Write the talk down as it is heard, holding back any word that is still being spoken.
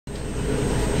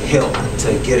help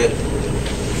to get a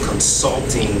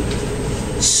consulting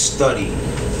study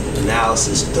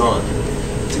analysis done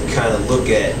to kind of look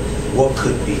at what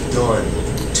could be done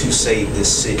to save this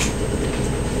city.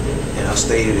 And I'll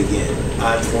state it again.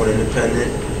 I'm for an independent,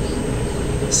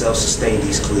 self-sustained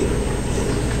East Cleveland.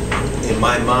 In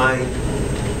my mind,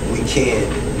 we can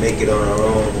make it on our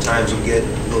own. Times will get a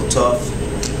little tough,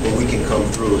 but we can come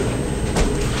through it.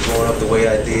 Growing up the way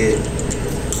I did,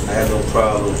 I have no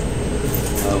problem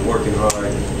working hard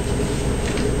and,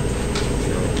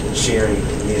 sharing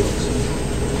meals.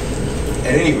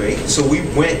 At any rate, so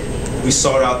we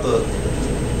sought out the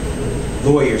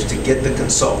lawyers to get the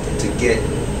consultant, to get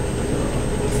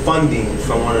funding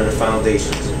from one of the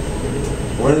foundations.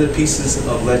 One of the pieces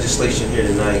of legislation here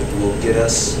tonight will get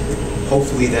us,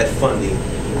 hopefully, that funding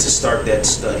to start that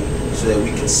study so that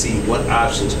we can see what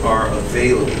options are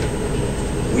available.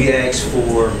 We asked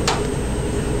for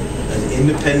an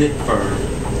independent firm,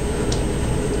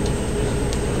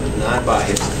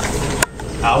 non-biased,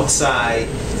 outside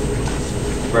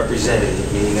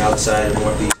representative, meaning outside of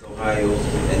Northeast Ohio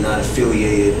and not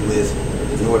affiliated with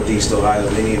Northeast Ohio.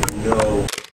 Many of you know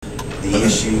the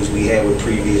issues we had with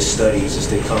previous studies as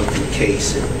they come through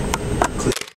case and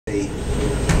Cleveland State.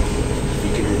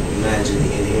 You can imagine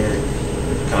the inherent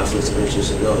conflicts of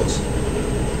interest in those.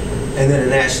 And then a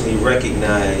nationally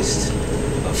recognized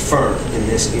firm in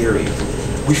this area.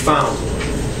 We found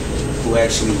one who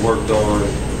actually worked on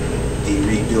the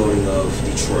rebuilding of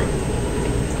Detroit,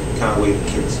 Conway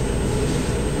McKinsey.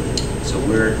 So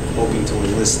we're hoping to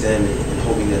enlist them and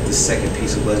hoping that this second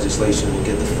piece of legislation will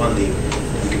get the funding.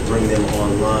 We can bring them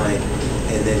online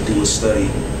and then do a study,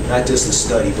 not just a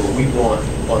study, but we want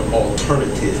an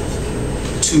alternative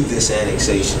to this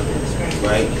annexation,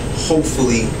 right?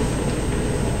 Hopefully,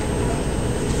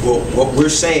 well, what we're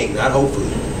saying, not hopefully,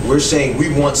 we're saying we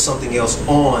want something else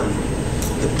on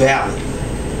the ballot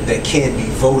that can be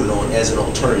voted on as an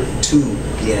alternative to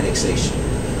the annexation.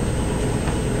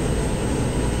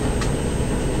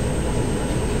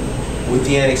 With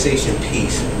the annexation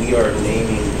piece, we are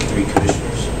naming 3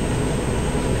 commissioners.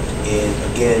 And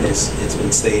again, it's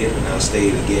been stated, and I'll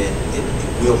state it again, it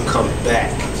will come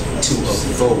back to a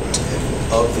vote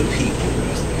of the people.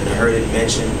 And I heard it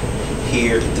mentioned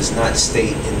here, it does not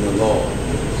state in the law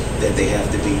that they have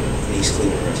to be an East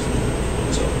Cleveland resident.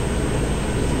 So,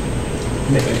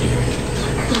 thank you.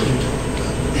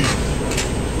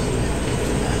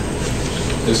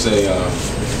 It's a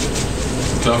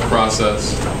tough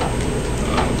process.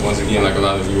 Once again, like a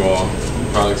lot of you all,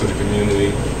 products of the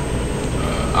community.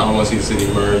 I don't want to see the city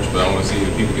merge, but I want to see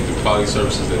the people get the quality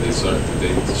services that they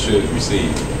should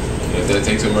receive. And if that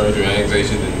takes a merger and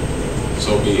annexation, then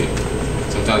so be it.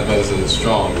 Sometimes medicine is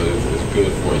strong, but it's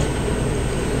good for you.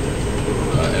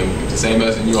 And the same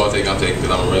medicine you all take, I'm taking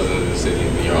because I'm a resident of the city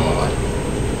and been here all my life.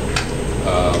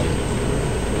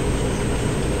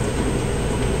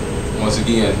 Once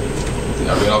again,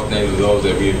 I read off the names of those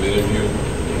that we have interviewed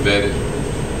and vetted.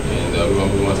 And we're going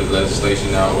to move on to the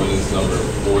legislation now, ordinance number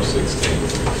 416.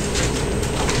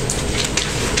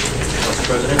 Council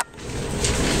President.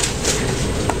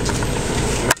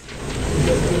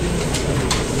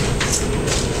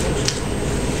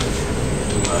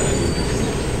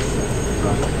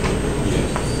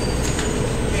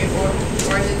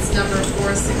 Ordinance number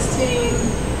 416,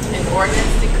 an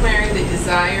ordinance declaring the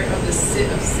desire of the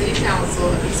City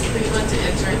Council of East Cleveland to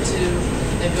enter into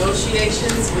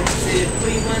negotiations with the City of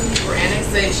Cleveland for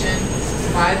annexation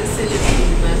by the City of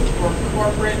Cleveland for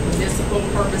corporate municipal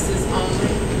purposes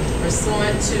only,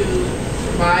 pursuant to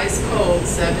Revised Code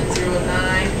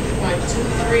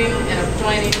 709.23, and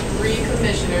appointing 3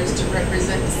 commissioners to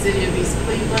represent the City of East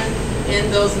Cleveland in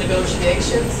those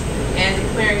negotiations, and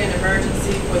declaring an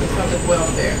emergency for the public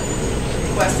welfare.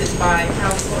 Requested by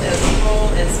Council as a whole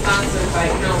and sponsored by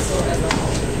Council as a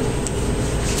whole.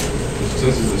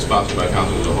 Since this is sponsored by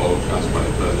Council as a whole, Council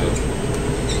President.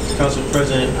 Council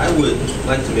President, I would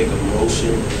like to make a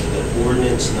motion that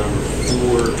ordinance number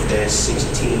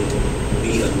 4-16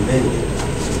 be amended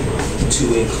to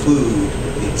include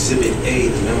Exhibit A,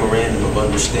 the Memorandum of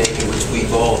Understanding, which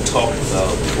we've all talked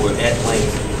about or at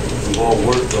length, we've all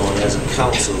worked on as a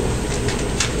council,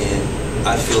 and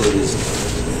I feel it is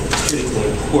critically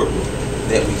important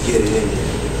that we get it in there.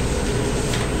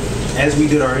 As we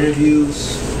did our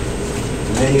interviews,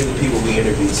 many of the people we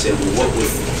interviewed said, well,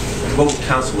 what would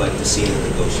council like to see in the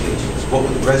negotiations? What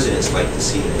would residents like to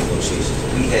see in the negotiations?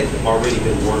 We had already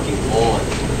been working on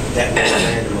that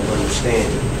memorandum of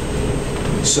understanding.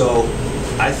 So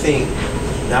I think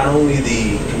not only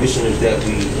the commissioners that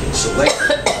we select,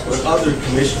 but other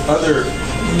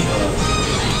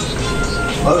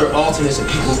other alternates and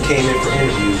people who came in for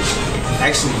interviews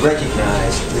actually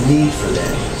recognized the need for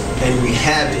that. And we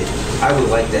have it. I would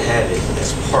like to have it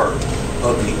as part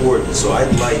of the ordinance. So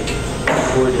I'd like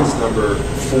ordinance number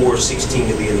 416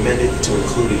 to be amended to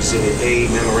include Exhibit A,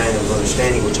 Memorandum of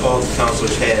Understanding, which all the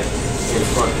councilors have in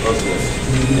front of them.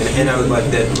 And I would like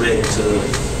that read into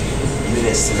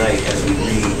minutes tonight as we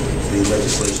read the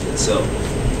legislation itself.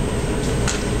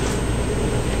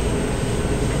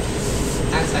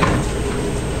 I second.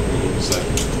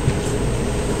 Second.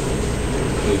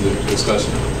 Any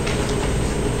discussion?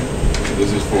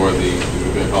 This is for the,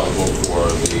 we're going to call a vote for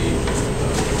the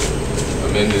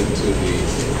amendment to the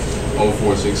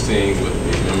 0416 with the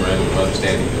memorandum of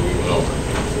understanding that we went over.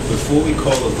 Before we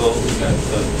call a vote,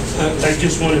 I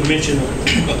just want to mention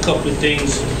a couple of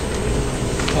things.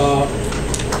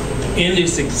 In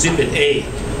this Exhibit A,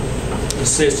 it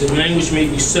says the language may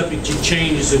be subject to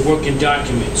changes of working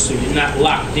documents, so you're not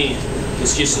locked in.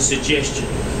 It's just a suggestion.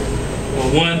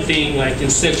 One thing, like in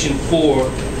Section 4,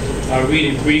 I'll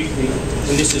read it briefly,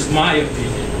 and this is my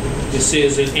opinion. It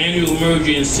says an annual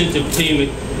merger incentive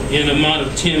payment in an amount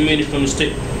of $10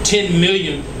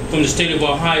 million from the state of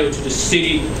Ohio to the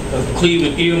city of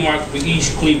Cleveland earmarked for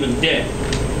East Cleveland debt.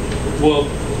 Well,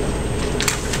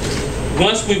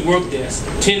 once we work this,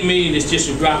 $10 million is just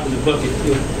a drop in the bucket.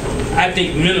 I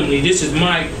think minimally, this is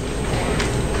my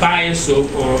bias or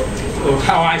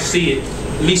how I see it,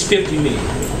 at least $50 million.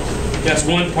 That's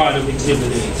one part of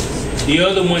Exhibit A. The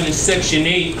other one in Section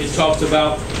 8, it talks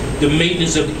about the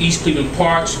maintenance of the East Cleveland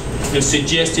parks and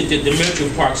suggested that the Metro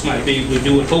Parks might be able to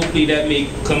do it. Hopefully that may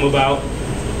come about.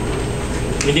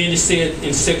 And then it said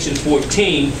in Section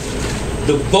 14,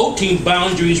 the voting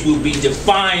boundaries will be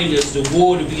defined as the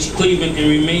ward of East Cleveland and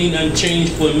remain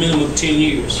unchanged for a minimum of 10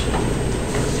 years.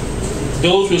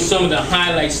 Those were some of the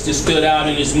highlights that stood out,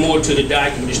 and there's more to the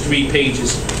document, there's 3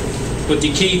 pages. But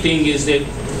the key thing is that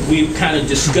we've kind of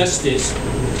discussed this,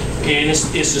 and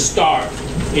it's a start.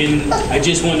 And I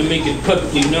just want to make it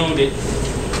publicly known that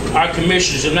our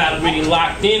commissioners are not really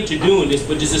locked into doing this,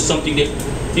 but this is something that,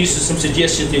 these are some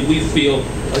suggestions that we feel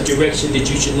a direction that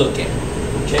you should look at.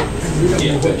 Okay?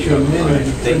 Yeah.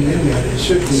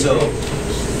 So,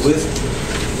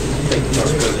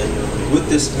 with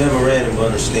this memorandum of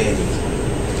understanding,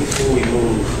 before we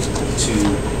move to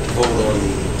vote on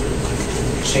the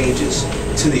changes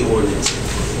to the ordinance,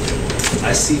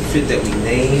 I see fit that we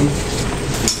name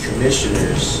the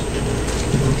commissioners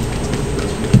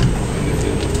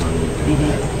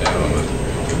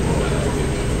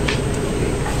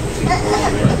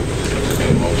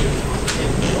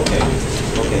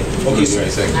Okay. I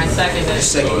second that.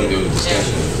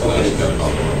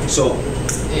 So,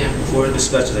 before the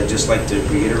discussions, I'd just like to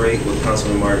reiterate what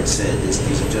Councilman Martin said.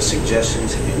 These are just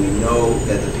suggestions, and we know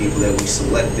that the people that we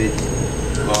selected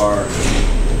are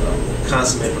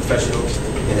consummate professionals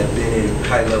and have been in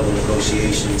high-level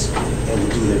negotiations and will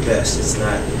do their best. It's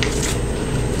not...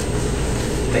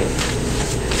 Thank you.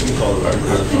 You call the vote.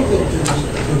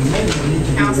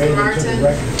 Councilman Martin?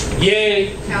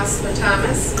 Yay! Councilman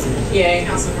Thomas? Yay.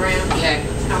 Councilman Brown? Yay.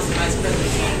 Council Vice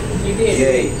President? You did.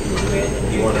 Yay.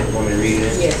 You want me to read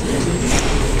it? Yes.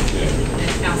 And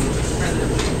Council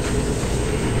President?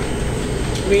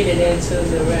 Read it into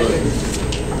the record.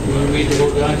 You want to read the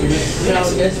whole document? No,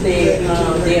 just the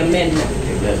amendment. The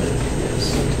amendment, yes.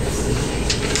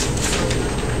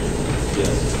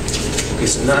 Okay,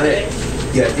 so now that,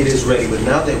 yeah, it is ready, but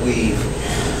now that we've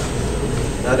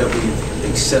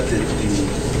accepted the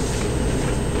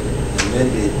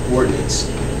amended ordinance,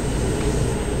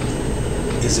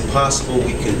 is it possible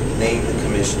we could name the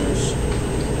commissioners,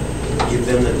 give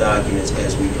them the documents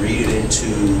as we read it into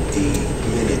the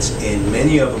minutes, and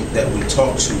many of them that we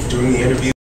talked to during the interview